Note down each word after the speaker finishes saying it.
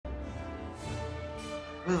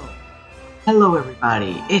Well, hello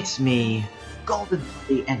everybody, it's me, Golden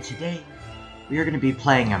Buddy, and today we are going to be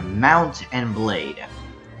playing a Mount and Blade.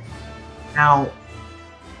 Now,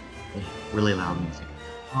 really loud music.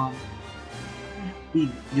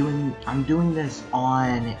 I'm doing this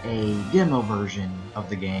on a demo version of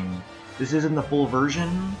the game. This isn't the full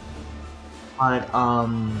version, but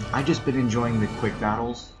I just been enjoying the quick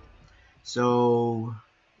battles. So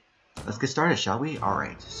let's get started, shall we?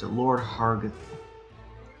 Alright, so Lord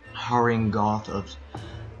Haringoth of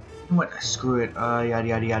what? Screw it. Yada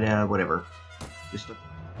yada yada. Whatever. Just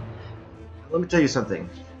let me tell you something.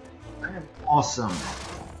 I am awesome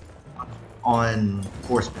on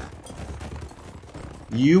horseback.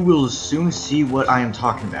 You will soon see what I am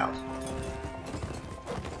talking about.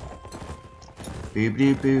 Boop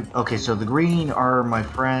boop boop. Okay, so the green are my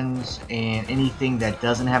friends, and anything that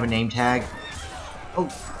doesn't have a name tag. Oh,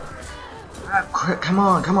 come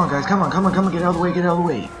on, guys, come on, get out of the way, get out of the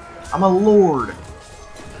way. I'm a lord.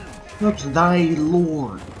 Touch thy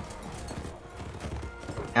lord.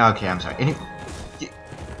 Okay, I'm sorry.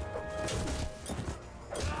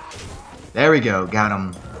 There we go, got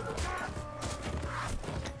him.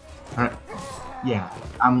 Yeah,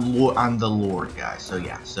 I'm the lord, guys. So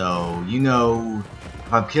yeah, so you know,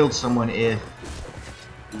 if I've killed someone, if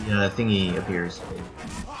the thingy appears.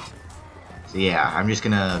 So yeah, I'm just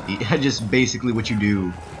gonna be just basically what you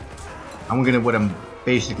do. What I'm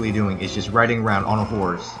basically doing is just riding around on a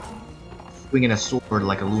horse, swinging a sword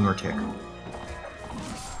like a lunatic.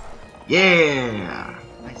 Yeah.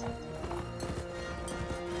 Nice.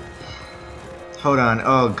 Hold on.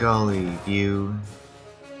 Oh golly, you.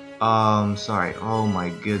 Sorry. Oh my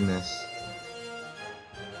goodness.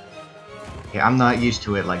 Yeah, I'm not used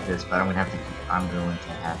to it like this, but I'm going to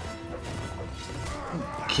have.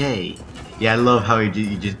 Okay. Yeah, I love how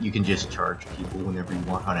you can just charge people whenever you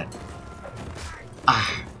want on it.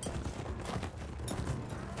 Ah.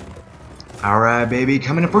 Alright, baby,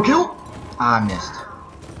 coming in for a kill. I missed.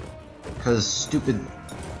 Cause stupid.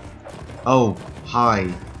 Oh,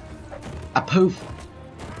 hi. A poof.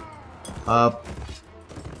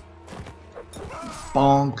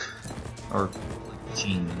 Bonk. Or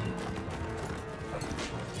gene.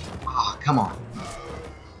 Ah, come on.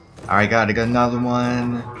 Alright, got another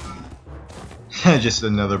one. Just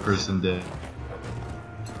another person dead.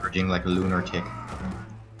 Charging like a lunatic.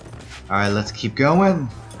 Alright, let's keep going.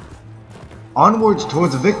 Onwards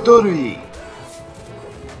towards victory!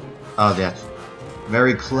 Oh, that's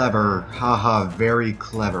very clever. Haha, very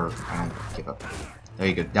clever. I don't give up. There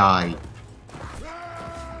you go, die.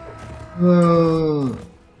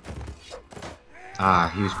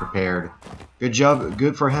 Ah, he was prepared. Good job,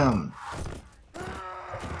 good for him.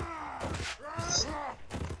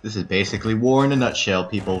 This is basically war in a nutshell,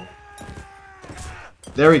 people.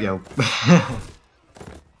 There we go.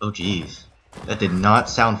 Oh, jeez. That did not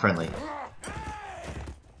sound friendly.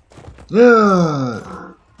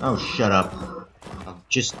 Oh, shut up. I'll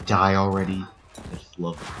just die already. I just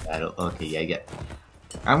love battle. Okay, yeah.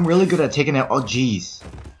 I'm really good at taking out. Oh, jeez.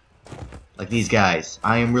 Like these guys.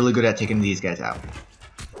 I am really good at taking these guys out.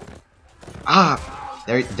 Ah!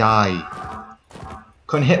 There, die.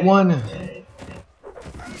 Couldn't hit one.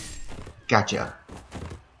 Gotcha.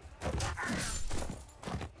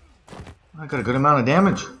 I got a good amount of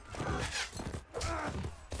damage.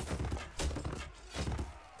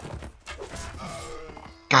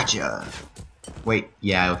 Gotcha. Wait,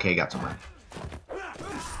 yeah, okay, got someone.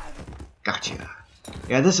 Gotcha.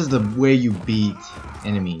 Yeah, this is the way you beat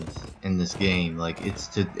enemies in this game. Like, it's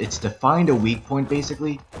to find a weak point,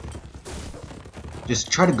 basically. Just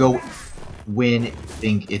try to go when you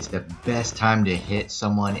think it's the best time to hit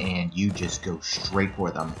someone, and you just go straight for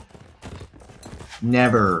them.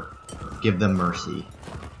 Never give them mercy.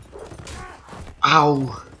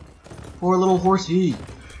 Ow! Poor little horsey.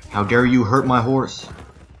 How dare you hurt my horse?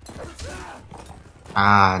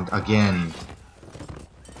 And again.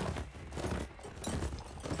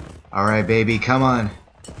 Alright, baby, come on.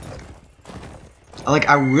 Like,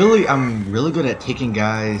 I'm really good at taking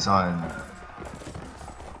guys on.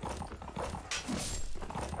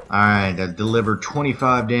 Alright, that delivered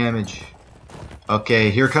 25 damage. Okay,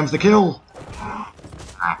 here comes the kill.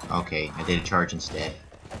 Ah, okay, I did a charge instead.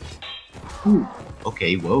 Ooh,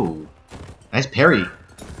 okay, whoa. Nice parry.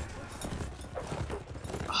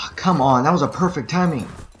 Come on, that was a perfect timing.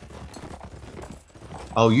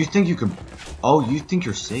 Oh, you think you could... Oh, you think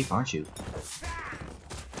you're safe, aren't you?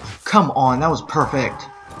 Come on, that was perfect.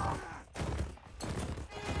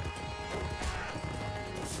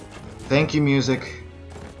 Thank you, music.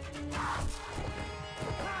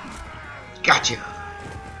 Gotcha.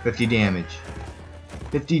 50 damage.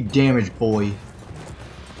 50 damage, boy.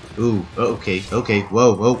 Ooh, okay, okay,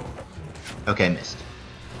 whoa, whoa. Okay, I missed.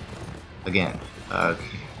 Again.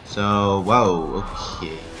 Okay. So, whoa,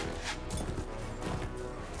 okay.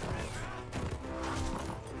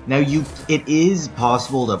 Now it is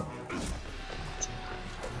possible to,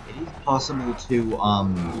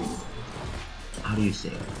 how do you say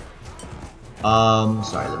it?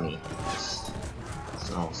 Sorry, let me,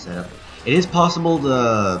 it's all set up. It is possible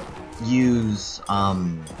to use, a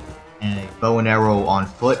bow and arrow on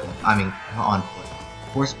foot,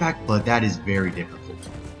 horseback, but that is very difficult.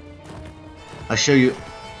 I'll show you.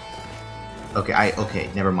 Okay,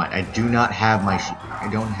 never mind. I do not have I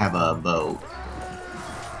don't have a bow.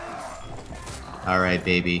 Alright,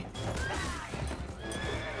 baby.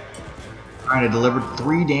 Alright, I delivered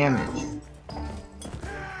 3 damage.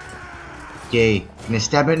 Okay, gonna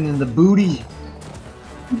stab it in the booty.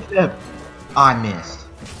 Stab. Oh, I missed.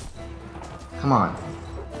 Come on.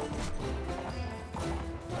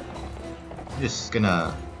 I'm just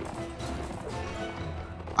gonna...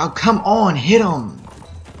 Oh, come on, hit him!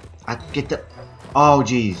 I get the... Oh,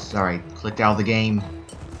 jeez. Sorry, clicked out of the game.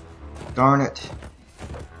 Darn it.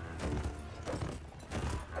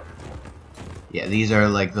 Yeah, these are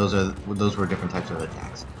like, those were different types of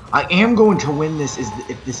attacks. I am going to win this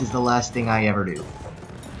if this is the last thing I ever do.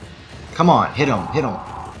 Come on, hit him, hit him.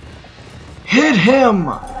 Hit him!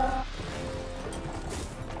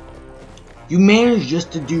 You managed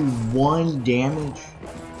just to do 1 damage?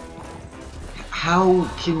 How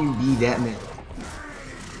can you be that many?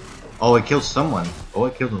 Oh, it killed someone. Oh,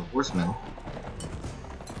 it killed a horseman.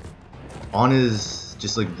 On his,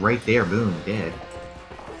 just like right there, boom, dead.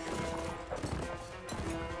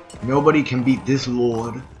 Nobody can beat this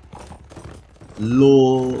Lord.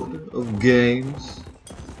 Lord of games.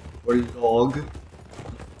 Or log.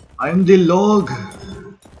 I'm the log.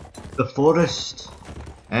 The forest.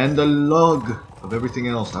 And the log of everything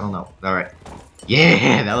else. I don't know. Alright.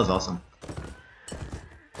 Yeah, that was awesome.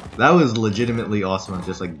 That was legitimately awesome.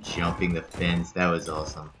 Just like jumping the fence. That was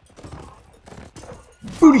awesome.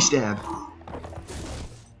 Booty stab.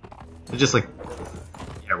 Just like,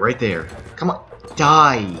 yeah, right there. Come on.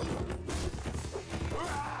 Die!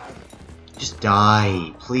 Just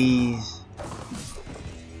die, please.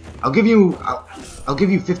 I'll give you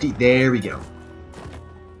 50. There we go.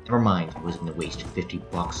 Never mind. I was gonna waste 50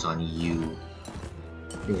 bucks on you,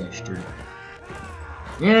 bastard.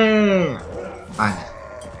 Yeah. Fine.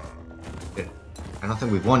 I don't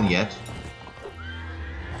think we've won yet.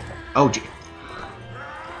 Oh, gee.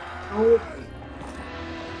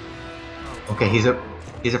 Okay, he's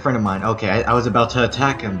a friend of mine. Okay, I was about to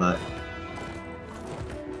attack him, but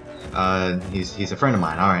he's a friend of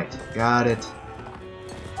mine. All right, got it.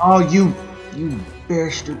 Oh, you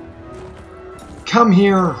bastard! Come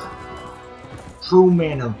here, true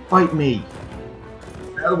man, and fight me.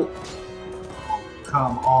 Oh,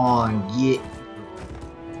 come on, get.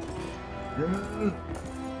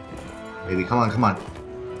 Baby, come on, come on.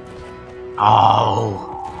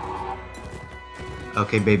 Oh.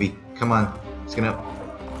 Okay, baby, come on. It's gonna.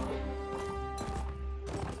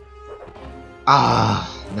 Ah,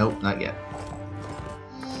 nope, not yet.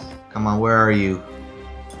 Come on, where are you?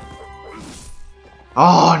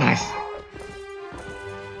 Oh, nice.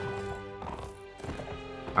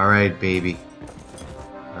 All right, baby.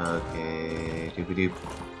 Okay, doop-a-doop.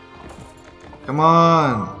 Come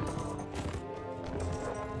on.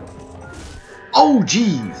 Oh,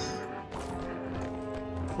 jeez.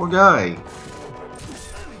 Poor guy.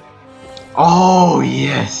 Oh,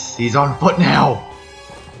 yes. He's on foot now.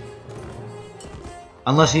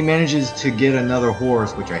 Unless he manages to get another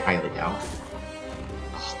horse, which I highly doubt.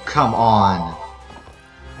 Oh, come on.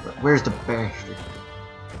 Where's the bastard?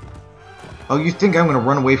 Oh, you think I'm gonna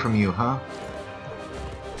run away from you, huh?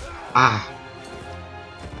 Ah.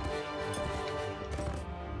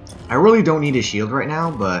 I really don't need a shield right now,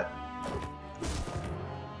 but...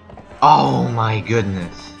 Oh my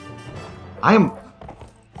goodness. I am...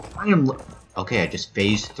 Okay, I just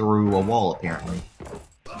phased through a wall, apparently.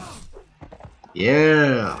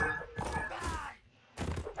 Yeah.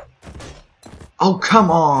 Oh, come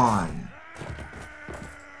on.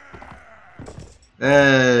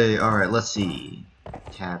 Hey, alright, let's see.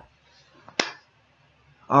 Tap.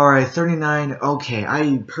 Alright, 39. Okay,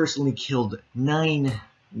 I personally killed 9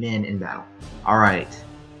 men in battle. Alright,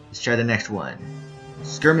 let's try the next one.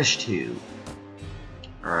 Skirmish 2.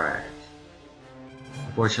 Alright.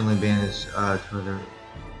 Fortunately, bandits further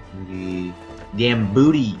booty. Damn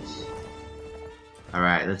booties.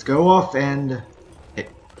 Alright, let's go off and hit.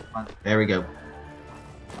 There we go.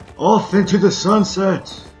 Off into the sunset.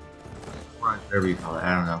 Whatever you call it,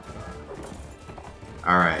 I don't know.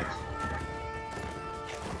 Alright.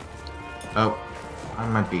 Oh, I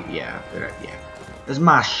might be. Yeah, good idea. That's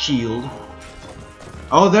my shield.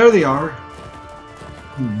 Oh, there they are.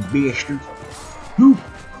 You bastards. Whew.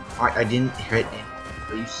 I didn't hit it.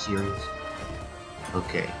 Are you serious?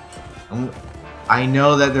 Okay. I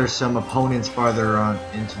know that there's some opponents farther on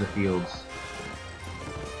into the fields.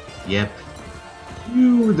 Yep.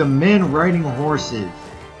 You, the men riding horses.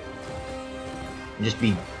 And just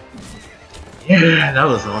be... Yeah, that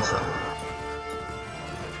was awesome.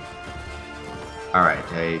 Alright,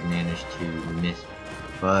 I managed to miss,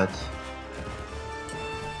 but...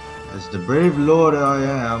 as the brave lord I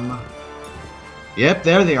am... Yep,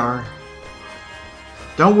 there they are.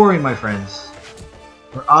 Don't worry, my friends.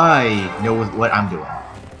 For I know what I'm doing.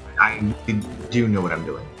 I do know what I'm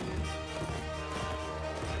doing.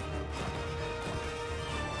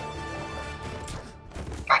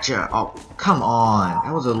 Gotcha! Oh, come on!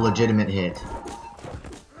 That was a legitimate hit.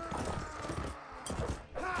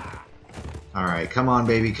 Alright, come on,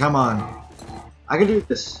 baby, come on. I can do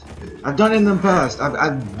this. I've done it in the past.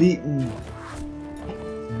 I've beaten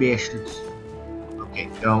bastards. Okay,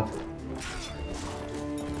 don't.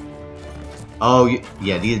 Oh,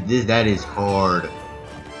 yeah, that is hard.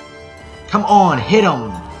 Come on, hit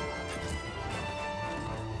him!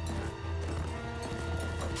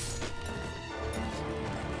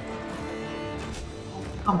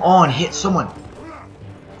 Come on, hit someone!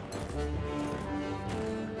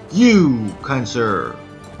 You, kind sir.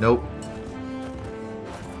 Nope.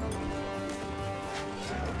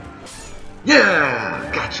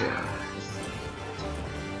 Yeah! Gotcha!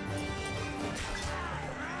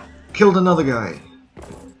 Killed another guy.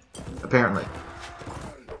 Apparently.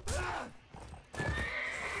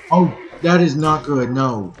 Oh, that is not good,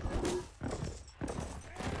 no.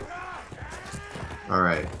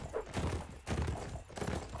 Alright.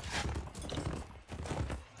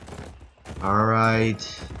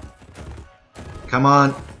 Alright. Come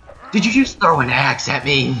on. Did you just throw an axe at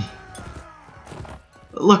me?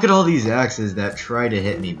 Look at all these axes that try to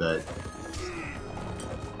hit me, but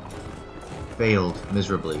failed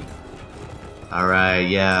miserably. Alright,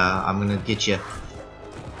 yeah, I'm gonna get you.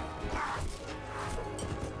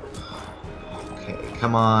 Okay,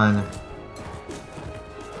 come on.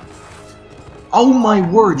 Oh my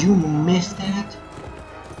word, you missed that?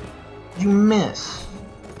 You miss.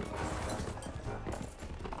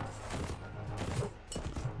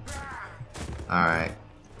 Alright.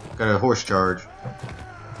 Got a horse charge.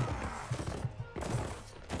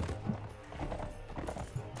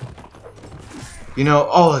 You know,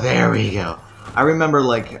 oh, there we go. I remember,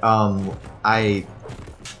 like, I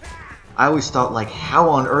always thought, like, how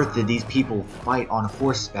on earth did these people fight on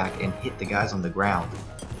horseback and hit the guys on the ground?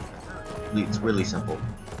 It's really simple.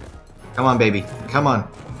 Come on, baby. Come on.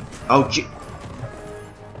 Oh, gee.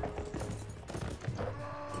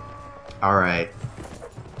 Alright.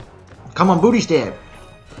 Come on, booty stab.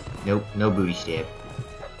 Nope, no booty stab.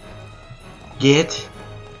 Get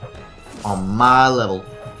on my level.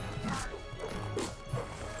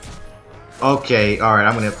 Okay, alright,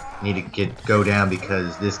 I'm gonna need to go down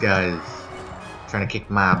because this guy is trying to kick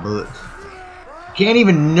my butt. Can't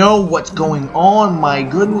even know what's going on, my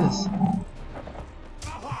goodness.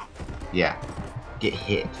 Yeah, get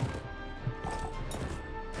hit.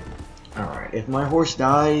 Alright, if my horse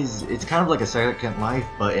dies, it's kind of like a second life,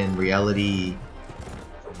 but in reality,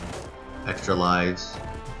 extra lives.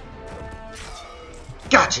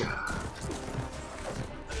 Gotcha!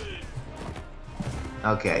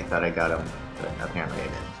 Okay, thought I got him, but apparently I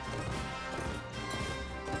didn't.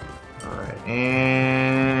 Alright,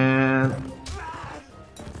 and...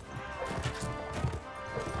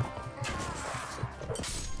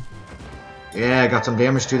 yeah, I got some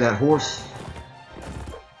damage to that horse.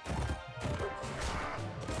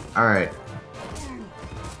 Alright.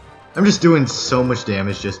 I'm just doing so much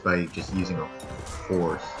damage just by just using a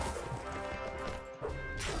horse.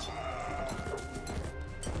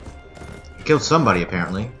 Killed somebody,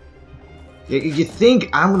 apparently. You think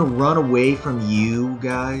I'm gonna run away from you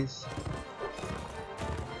guys?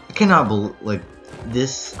 I cannot believe, like,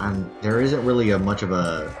 this, there isn't really much of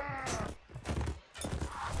a...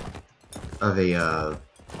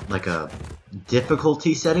 like a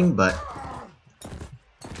difficulty setting, but...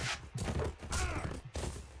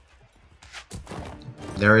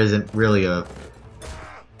 there isn't really a...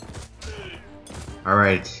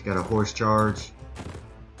 Alright, got a horse charge.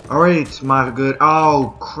 Alright, my good...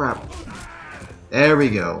 oh, crap. There we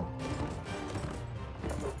go.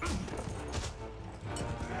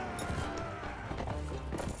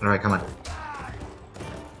 Alright, come on.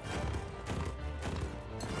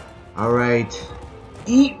 Alright.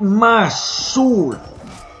 Eat my sword!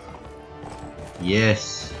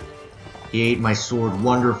 Yes. He ate my sword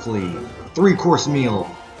wonderfully. 3-course meal.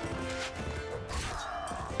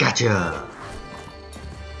 Gotcha.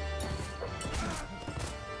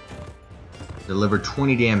 Delivered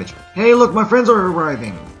 20 damage. Hey, look, my friends are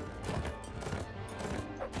arriving.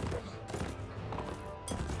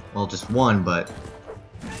 Well, just one, but...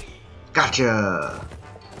 Gotcha!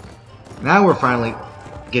 Now we're finally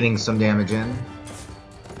getting some damage in.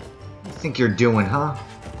 What do you think you're doing, huh?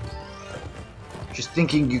 Just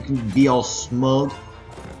thinking you can be all smug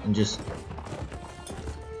and just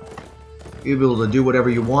be able to do whatever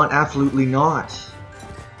you want? Absolutely not.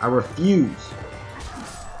 I refuse.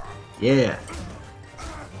 Yeah.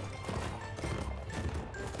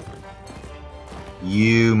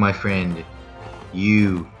 You, my friend.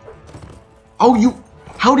 You. Oh, you.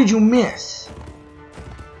 How did you miss?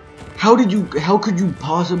 How could you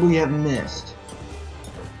possibly have missed?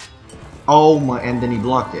 Oh my, and then he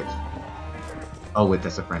blocked it. Oh wait,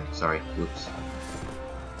 that's a friend. Sorry. Whoops.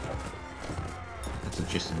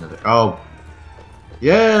 That's just another. Oh.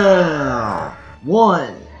 Yeah!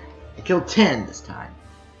 1! I killed 10 this time.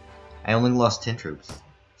 I only lost 10 troops.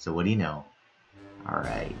 So what do you know?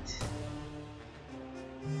 Alright.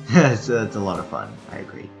 It's a lot of fun. I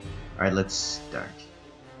agree. Alright, let's start.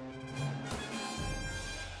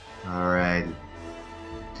 Alright.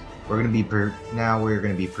 We're gonna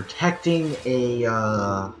be protecting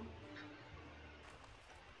a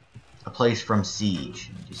place from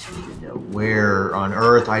siege. I just need to know where on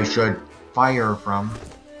earth I should fire from.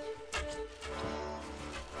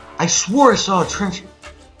 I swore I saw a trench.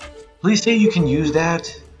 Please say you can use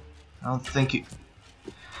that. I don't think you.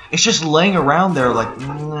 It's just laying around there like,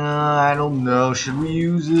 nah, I don't know. Should we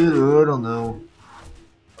use it? I don't know.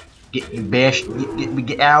 Get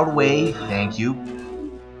out of the way. Thank you.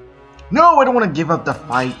 No, I don't want to give up the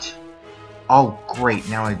fight. Oh, great.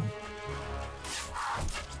 Now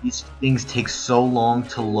these things take so long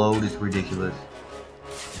to load. It's ridiculous.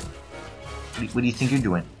 What do you think you're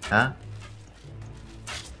doing? Huh?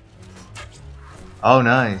 Oh,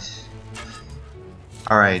 nice.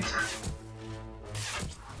 Alright.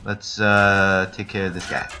 Let's take care of this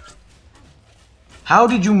guy. How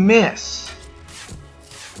did you miss?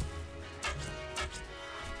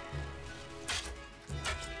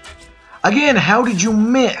 Again, how did you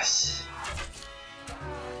miss?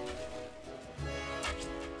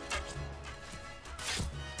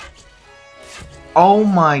 Oh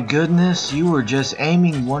my goodness, you were just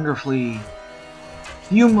aiming wonderfully a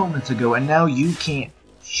few moments ago, and now you can't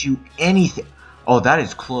shoot anything. Oh, that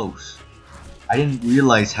is close. I didn't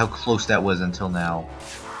realize how close that was until now.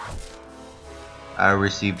 I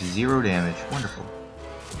received 0 damage. Wonderful.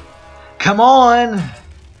 Come on!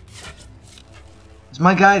 Is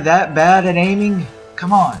my guy that bad at aiming?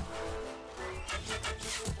 Come on.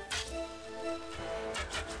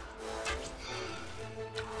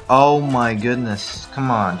 Oh my goodness. Come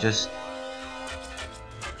on, just...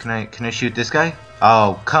 Can I shoot this guy?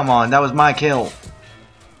 Oh, come on, that was my kill.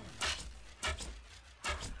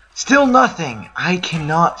 Still nothing. I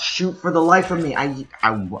cannot shoot for the life of me. I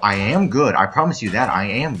am good. I promise you that. I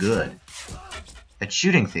am good at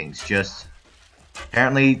shooting things. Just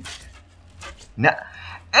apparently...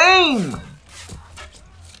 Aim!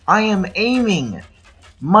 I am aiming.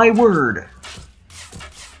 My word.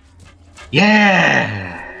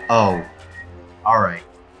 Yeah! Oh. Alright.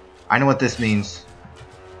 I know what this means.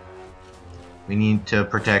 We need to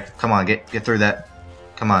protect. Come on, get through that.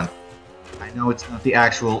 Come on. I know it's not the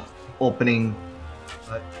actual opening,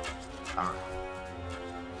 but alright.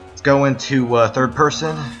 Let's go into third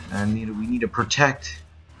person, and we need to protect.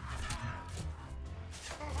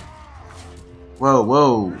 Whoa,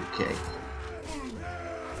 whoa, okay.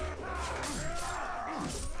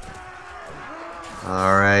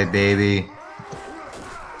 Alright, baby.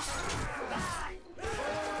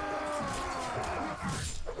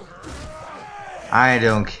 I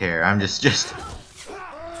don't care. I'm just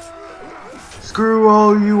screw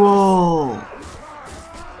all you all.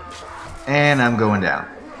 And I'm going down.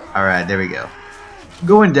 Alright, there we go.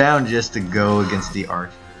 Going down just to go against the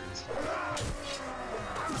archers.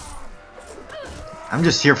 I'm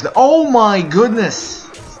just here for the... Oh my goodness!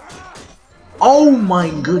 Oh my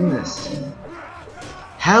goodness!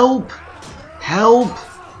 Help! Help!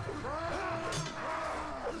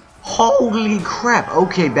 Holy crap!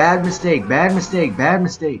 Okay, bad mistake, bad mistake, bad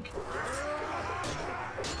mistake.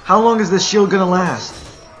 How long is this shield gonna last?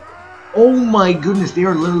 Oh my goodness, they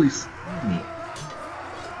are literally slaying me.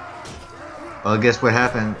 Well, guess what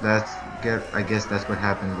happened? I guess that's what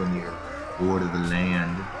happens when you're bored of the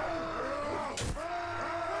land.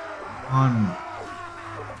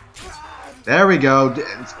 There we go.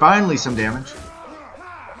 It's finally some damage.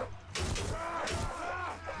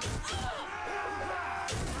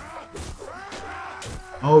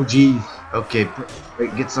 Oh, geez. Okay,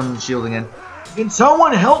 wait, get some shielding in. Can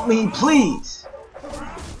someone help me, please?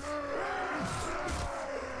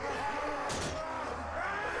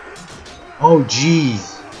 Oh,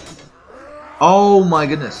 jeez. Oh, my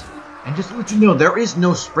goodness. And just to let you know, there is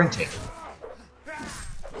no sprinting.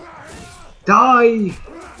 Die!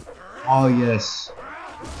 Oh, yes.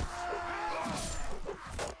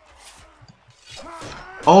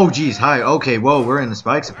 Oh, geez. Hi. Okay, whoa, we're in the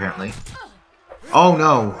spikes, apparently. Oh,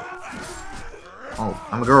 no. Oh,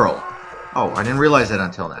 I'm a girl. Oh, I didn't realize that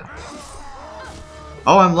until now.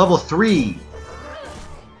 Oh, I'm level 3.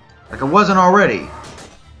 Like I wasn't already.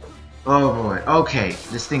 Oh, boy. Okay,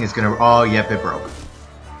 this thing is gonna... Oh, yep, it broke.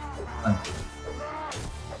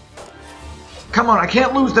 Come on, I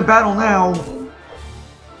can't lose the battle now.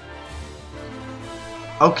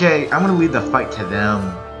 Okay, I'm gonna leave the fight to them.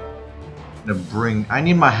 I'm gonna bring... I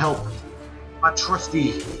need my help. My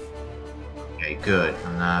trusty... Okay, good.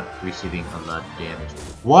 I'm not receiving a lot of damage.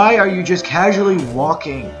 Why are you just casually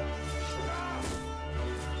walking?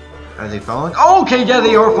 Are they following? Oh, okay, yeah,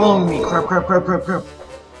 they are following me. Crap, crap, crap, crap, crap.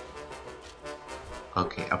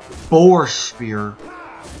 Okay, a boar spear.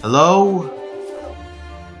 Hello?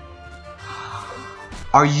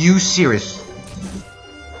 Are you serious?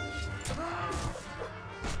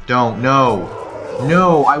 Don't, no.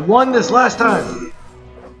 No, I won this last time.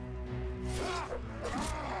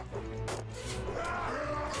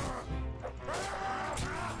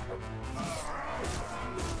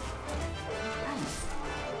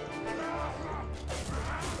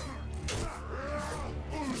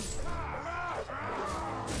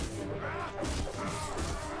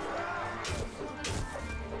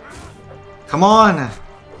 Come on!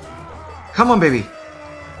 Come on, baby!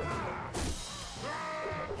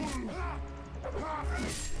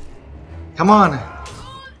 Come on!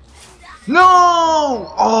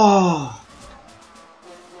 No! Oh!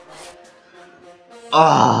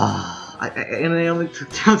 Oh! And I only took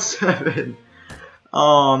down 7.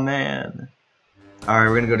 Oh, man. Alright,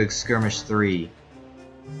 we're gonna go to Skirmish 3.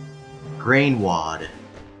 Grain Wad.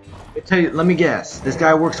 Let me guess. This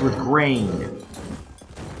guy works with grain.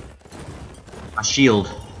 A shield.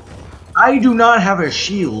 I do not have a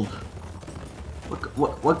shield.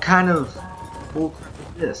 What kind of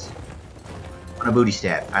bullcrap is this? On a booty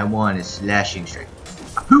stat. I want a slashing strike.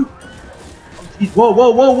 Whoa, whoa,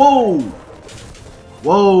 whoa, whoa!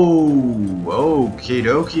 Whoa! Okie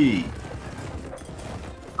dokie.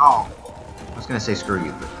 Oh. I was gonna say screw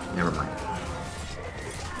you, but never mind.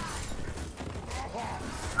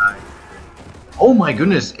 Oh my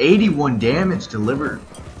goodness, 81 damage delivered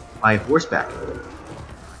by horseback.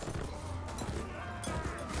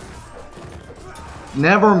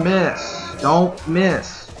 Never miss. Don't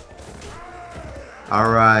miss.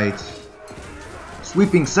 Alright.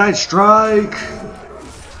 Sweeping side strike.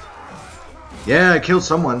 Yeah, I killed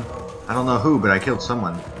someone. I don't know who, but I killed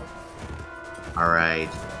someone. Alright.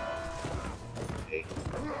 Okay.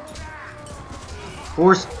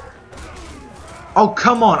 Horse. Oh,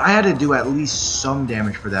 come on. I had to do at least some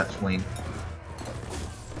damage for that swing.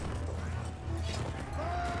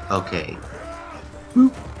 Okay.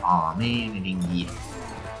 Boop. Aw, man, I didn't get it.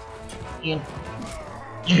 Yeah.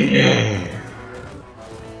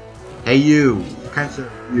 Hey, you.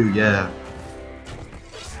 Cancer. You, yeah.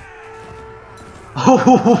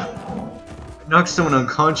 Oh! Knocked someone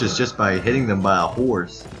unconscious just by hitting them by a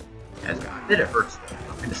horse. I bet it hurts.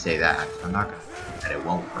 I'm gonna say that. I'm not gonna say that it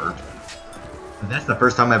won't hurt. But that's the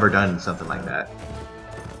first time I've ever done something like that.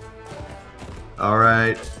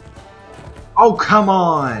 Alright. Oh, come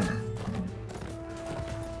on!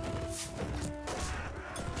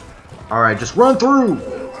 Alright, just run through!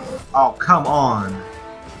 Oh, come on.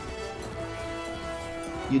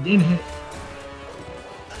 You didn't hit.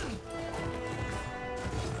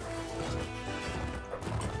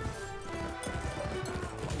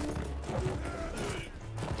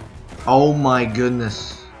 Oh my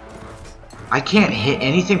goodness. I can't hit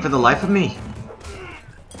anything for the life of me.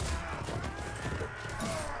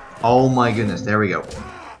 Oh my goodness, there we go.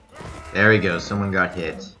 There we go, someone got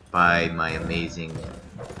hit by my amazing...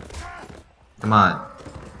 Come on.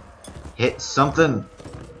 Hit something.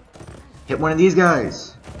 Hit one of these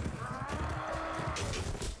guys.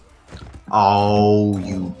 Oh,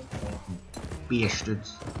 you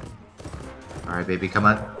bastards. Alright, baby, come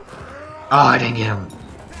on. Oh, I didn't get him.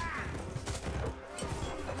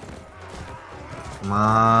 Come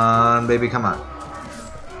on, baby, come on.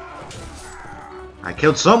 I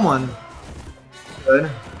killed someone.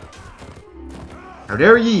 Good. How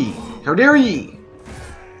dare ye? How dare ye?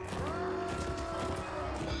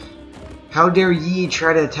 How dare ye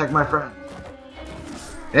try to attack my friend?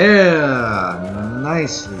 Yeah,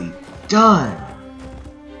 Nicely done.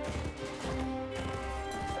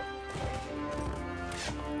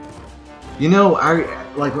 You know, I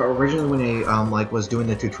like originally when I like was doing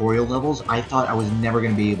the tutorial levels, I thought I was never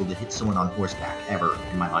gonna be able to hit someone on horseback ever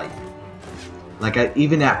in my life. Like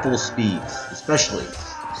even at full speeds, especially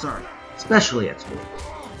at speed.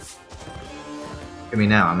 I mean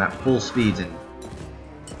now I'm at full speeds and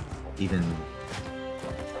even.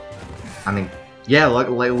 I mean, yeah,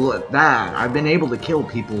 look at that. I've been able to kill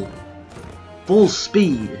people full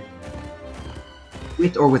speed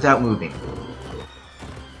with or without moving.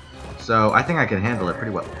 So I think I can handle it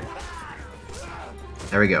pretty well.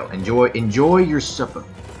 There we go. Enjoy your supper.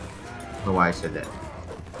 I don't know why I said that.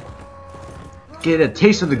 Get a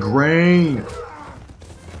taste of the grain.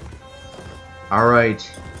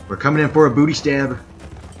 Alright. We're coming in for a booty stab.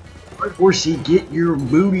 Alright, horsey, get your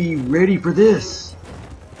booty ready for this.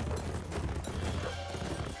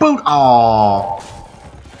 Boot! Aww.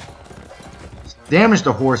 Damaged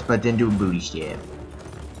the horse, but didn't do a booty stab.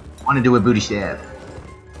 Want to do a booty stab.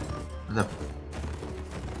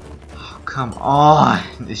 Oh, come on.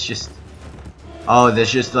 It's just. Oh,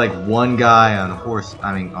 there's just like one guy on horse.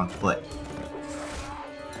 I mean, on foot.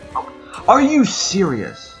 Oh, are you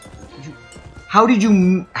serious? How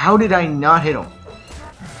did I not hit him?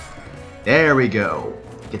 There we go.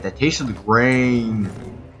 Get the taste of the grain.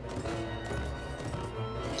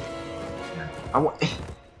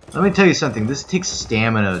 Let me tell you something. This takes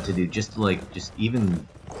stamina to do. Just even.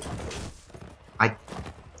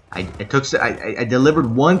 I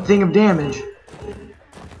delivered one thing of damage.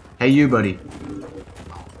 Hey, you, buddy.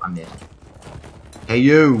 Oh, I'm dead. Hey,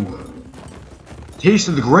 you. Taste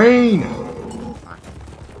of the grain.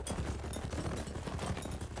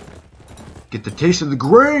 Get the taste of the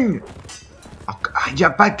grain. Oh,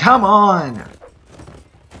 yeah, but come on.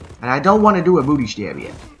 And I don't want to do a booty stab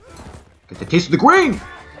yet. Get the taste of the grain!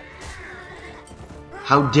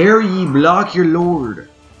 How dare ye block your lord?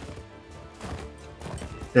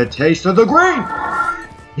 The taste of the grain!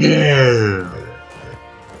 Yeah!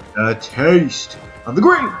 The taste of the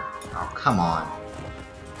grain! Oh, come on.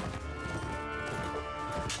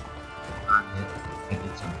 I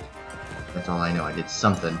did something. That's all I know. I did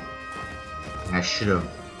something. I should have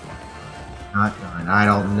not done. I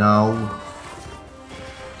don't know.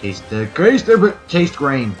 Taste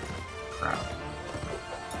grain.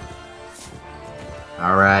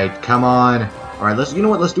 Alright, come on. Alright, you know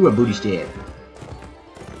what? Let's do a booty stab.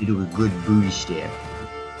 You do a good booty stab.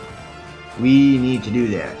 We need to do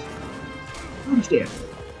that. Booty stab.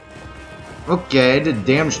 Okay, I did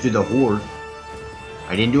damage to the horse.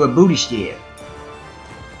 I didn't do a booty stab.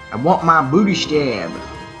 I want my booty stab.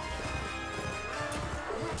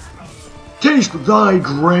 Taste thy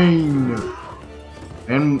grain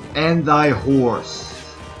and thy horse.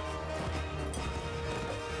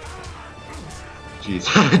 Jeez,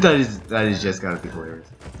 that is just gotta be hilarious.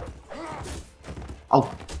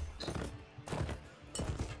 Oh,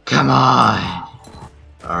 come on!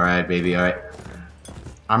 All right, baby. All right.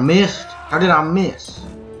 I missed. How did I miss?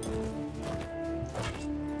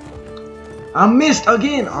 I missed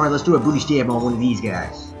again. All right, let's do a booty stab on one of these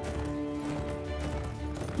guys.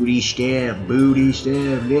 Booty stab, booty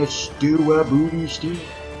stab. Let's do a booty stab.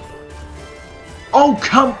 Oh,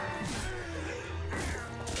 come.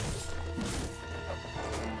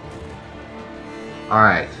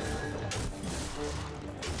 Alright.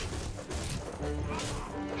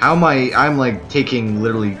 How am I'm like taking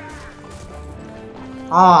literally.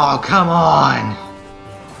 Oh, come on!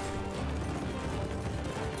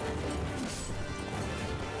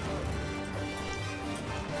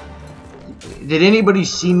 Did anybody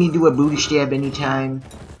see me do a booty stab anytime?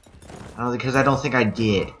 Because I don't think I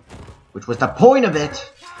did. Which was the point of it!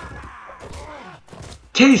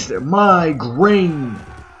 Taste my grain!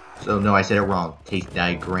 So, no, I said it wrong. Taste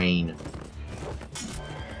thy grain.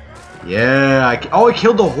 Yeah, I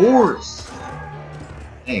killed the horse!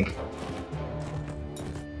 I think.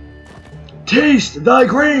 Taste thy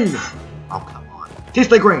grain! Oh, come on.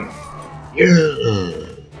 Taste thy grain! Yeah!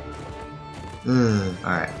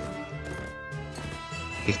 Alright.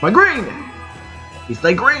 Taste my grain! Taste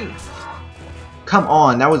thy grain! Come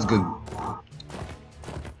on, that was good.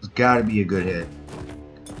 It's gotta be a good hit.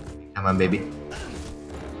 Come on, baby.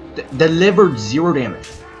 Delivered 0 damage.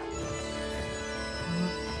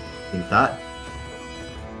 You thought?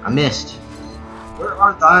 I missed. Where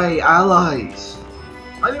are thy allies?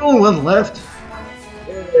 I'm the only one left.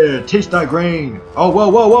 Yeah, taste thy grain. Oh, whoa,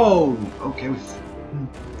 whoa, whoa. Okay,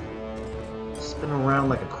 spinning around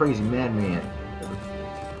like a crazy madman.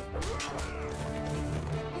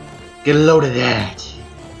 Get a load of that.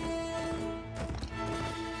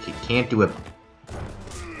 You can't do it.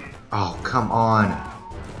 Oh, come on.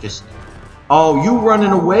 Just... Oh, you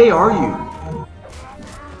running away, are you?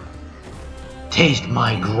 Taste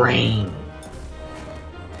my grain.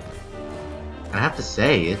 I have to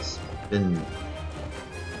say, it's been...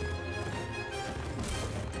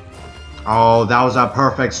 Oh, that was a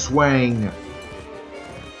perfect swing.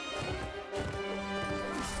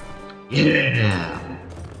 Yeah.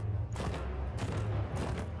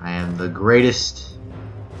 I am the greatest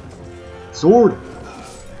sword.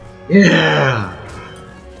 Yeah.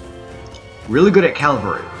 Really good at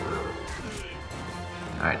cavalry.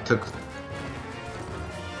 Alright, took...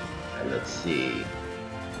 let's see.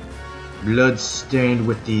 Blood stained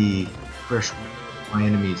with the fresh of my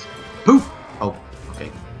enemies. Poof! Oh,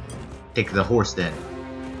 okay. Take the horse then.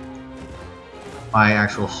 My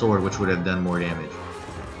actual sword, which would have done more damage.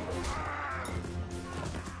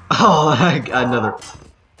 Oh, I got another.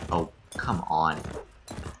 Oh, come on.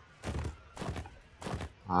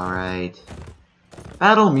 Alright.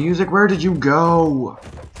 Battle music, where did you go?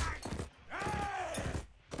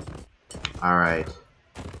 Alright.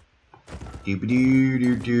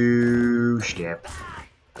 Doop-a-doo-doo-doo. Step.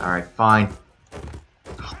 Alright, fine.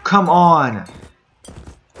 Oh, come on!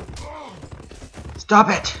 Stop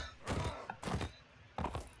it!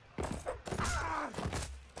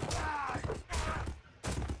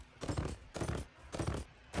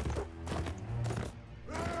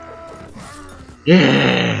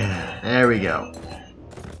 Yeah! There we go.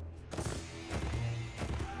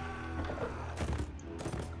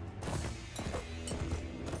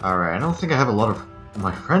 Alright, I don't think I have a lot of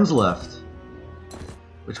my friends left.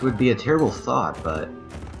 Which would be a terrible thought, but...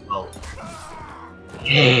 well...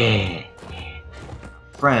 yeah!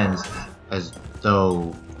 Friends, as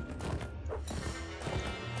though...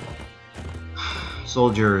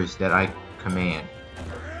 soldiers that I command.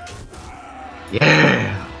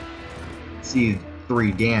 Yeah! See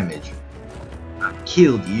 3 damage. I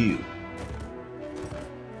killed you.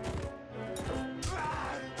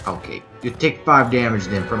 Okay, you take 5 damage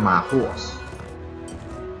then from my horse.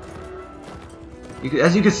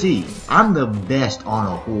 As you can see, I'm the best on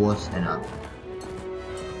a horse,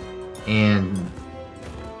 and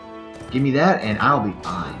give me that, and I'll be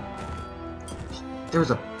fine. That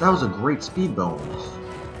was a great speed bonus.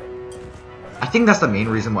 I think that's the main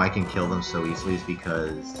reason why I can kill them so easily is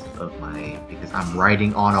because I'm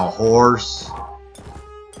riding on a horse.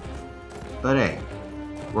 But hey,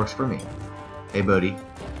 works for me. Hey, buddy.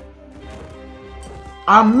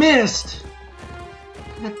 I missed!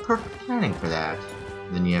 I had perfect planning for that.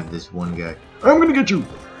 And then you have this one guy. I'm gonna get you!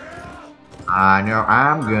 I know,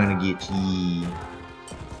 I'm gonna get you.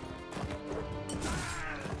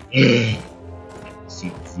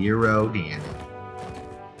 See, 0 damage.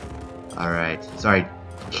 Alright, sorry,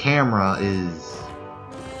 camera is...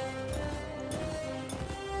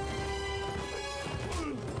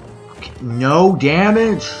 okay. No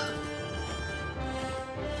damage?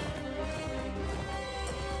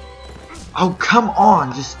 Oh, come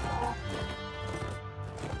on, just...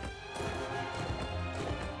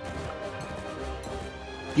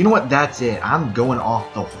 you know what, that's it. I'm going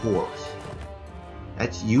off the horse.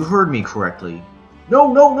 You heard me correctly.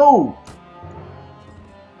 No, no, no!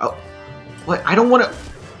 Oh, what? I don't want to...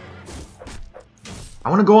 I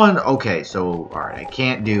want to go on... okay, so, alright, I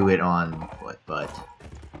can't do it on foot, but...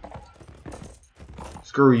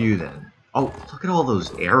 screw you then. Oh, look at all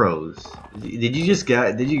those arrows. Did you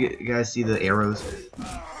guys see the arrows?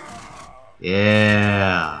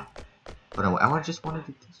 Yeah. But I just want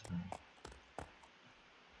to do this one.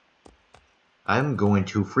 I'm going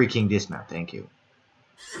to freaking dismount, thank you.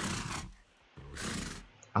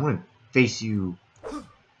 I'm gonna face you.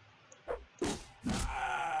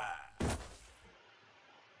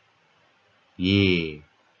 Yeah.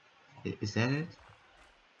 Is that it?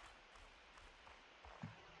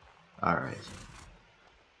 Alright.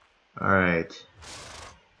 Alright.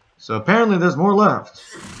 So apparently there's more left.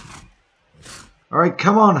 Alright,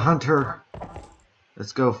 come on, Hunter.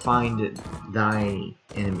 Let's go find thy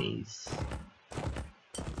enemies.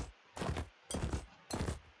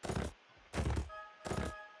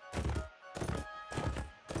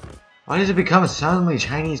 Why does it become suddenly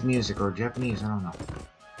Chinese music or Japanese? I don't know.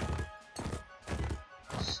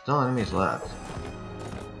 Still enemies left.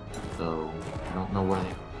 So, I don't know where they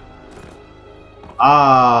are.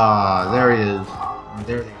 Ah, there he is.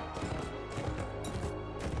 There they are.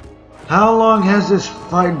 How long has this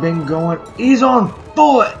fight been going? He's on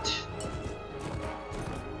foot!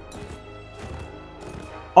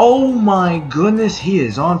 Oh my goodness, he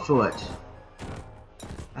is on foot.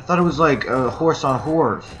 I thought it was like a horse on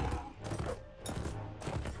horse.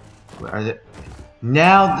 Where are they?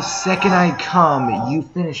 Now the second I come, you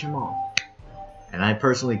finish him off. And I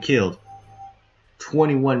personally killed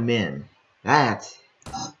 21 men. That's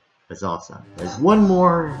awesome. There's one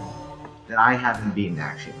more that I haven't beaten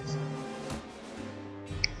actually.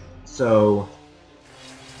 So,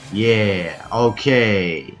 yeah,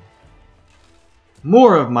 okay.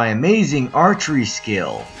 More of my amazing archery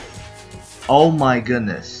skill. Oh my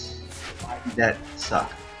goodness. Why did that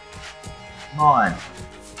suck? Come on.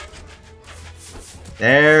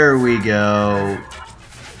 There we go.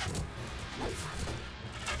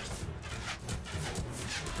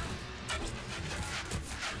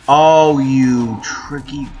 Oh, you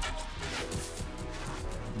tricky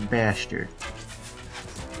bastard.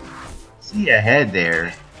 See ahead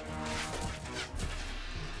there.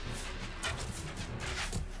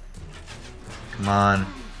 Come on.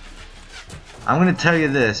 I'm gonna tell you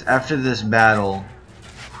this, after this battle,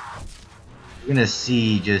 you're gonna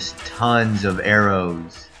see just tons of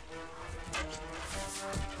arrows.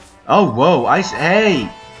 Oh, whoa,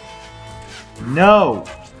 hey! No!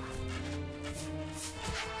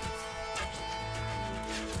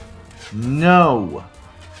 No!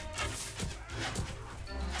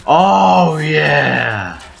 Oh,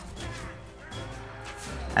 yeah!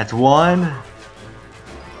 That's one.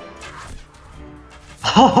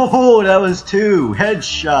 Oh, that was two!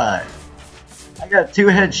 Headshot! I got two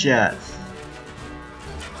headshots.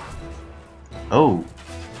 Oh.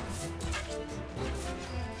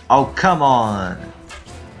 Oh, come on!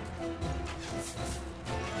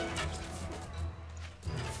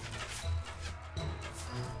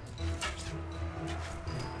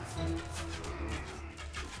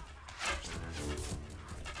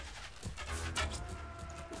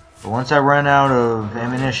 But once I run out of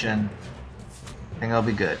ammunition, I think I'll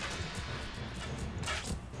be good.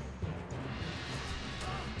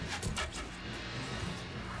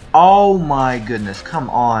 Oh my goodness, come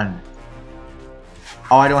on.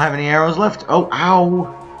 Oh, I don't have any arrows left? Oh,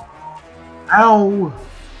 ow! Ow!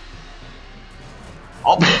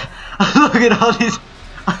 Oh, look at all these...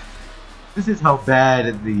 This is how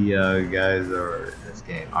bad the guys are in this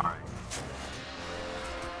game. Alright.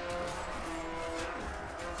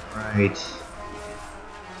 Right.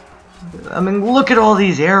 I mean, look at all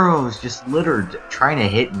these arrows just littered trying to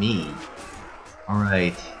hit me.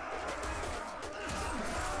 Alright.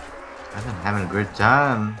 I've been having a good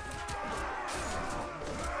time.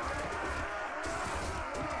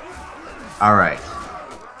 Alright.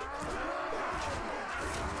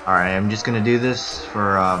 Alright, I'm just gonna do this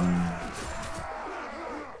for,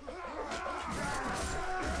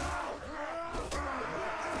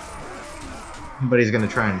 Somebody's gonna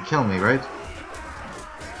try and kill me, right?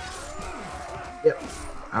 Yep.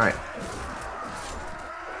 Alright.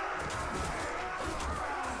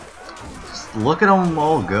 Just look at them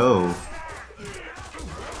all go.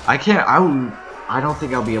 I can't, I don't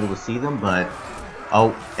think I'll be able to see them, but... Oh,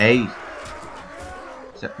 hey.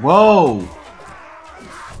 Whoa!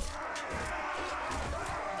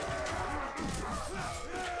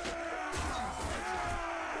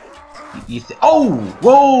 Oh!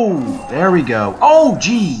 Whoa! There we go. Oh,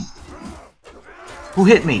 geez! Who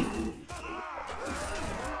hit me?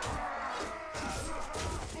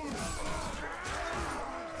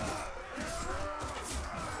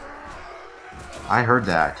 I heard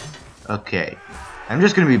that. Okay. I'm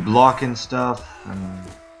just gonna be blocking stuff.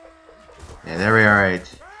 Yeah, there we are.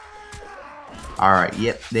 Alright,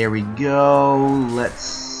 yep, there we go.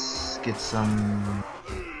 Let's get some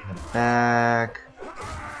back.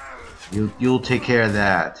 You'll take care of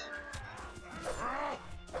that.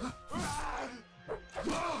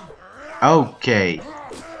 Okay.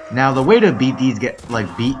 Now the way to beat these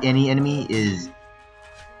beat any enemy is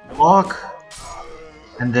block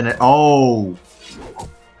and then oh.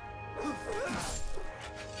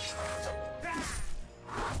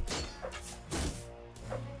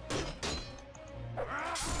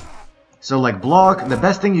 So like block, the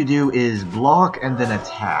best thing you do is block and then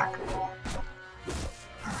attack.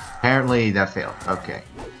 Apparently that failed. Okay.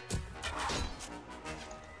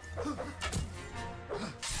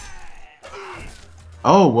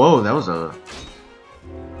 Oh, whoa, that was a...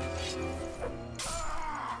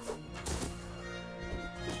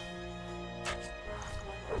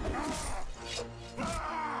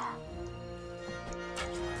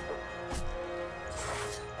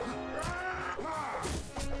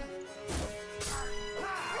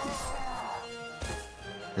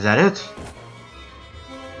 Is that it?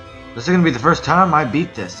 This is gonna be the first time I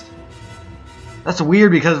beat this. That's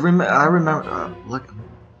weird because I remember. Look,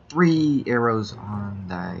 3 arrows on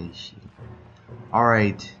thy shield.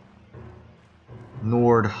 Alright.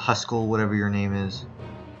 Nord Huskull, whatever your name is.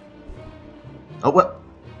 Oh, what?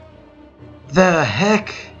 The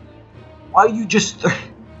heck? Why you just...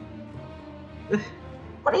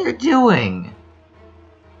 What are you doing?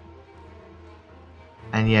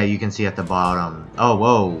 And yeah, you can see at the bottom. Oh,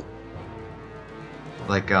 whoa.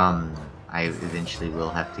 Like, I eventually will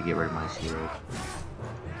have to get rid of my shield.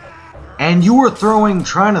 And you were trying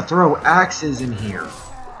to throw axes in here.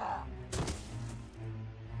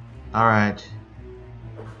 Alright.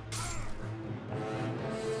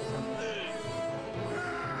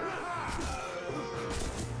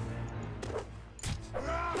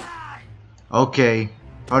 Okay.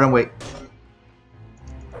 Hold on, wait.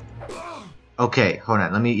 Okay, hold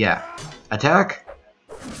on. Let me, yeah. Attack?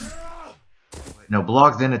 No,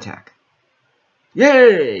 block, then attack.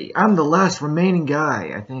 Yay! I'm the last remaining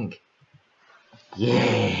guy, I think.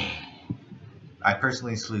 Yay! I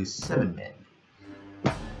personally slew 7 men.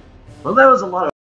 Well, that was a lot of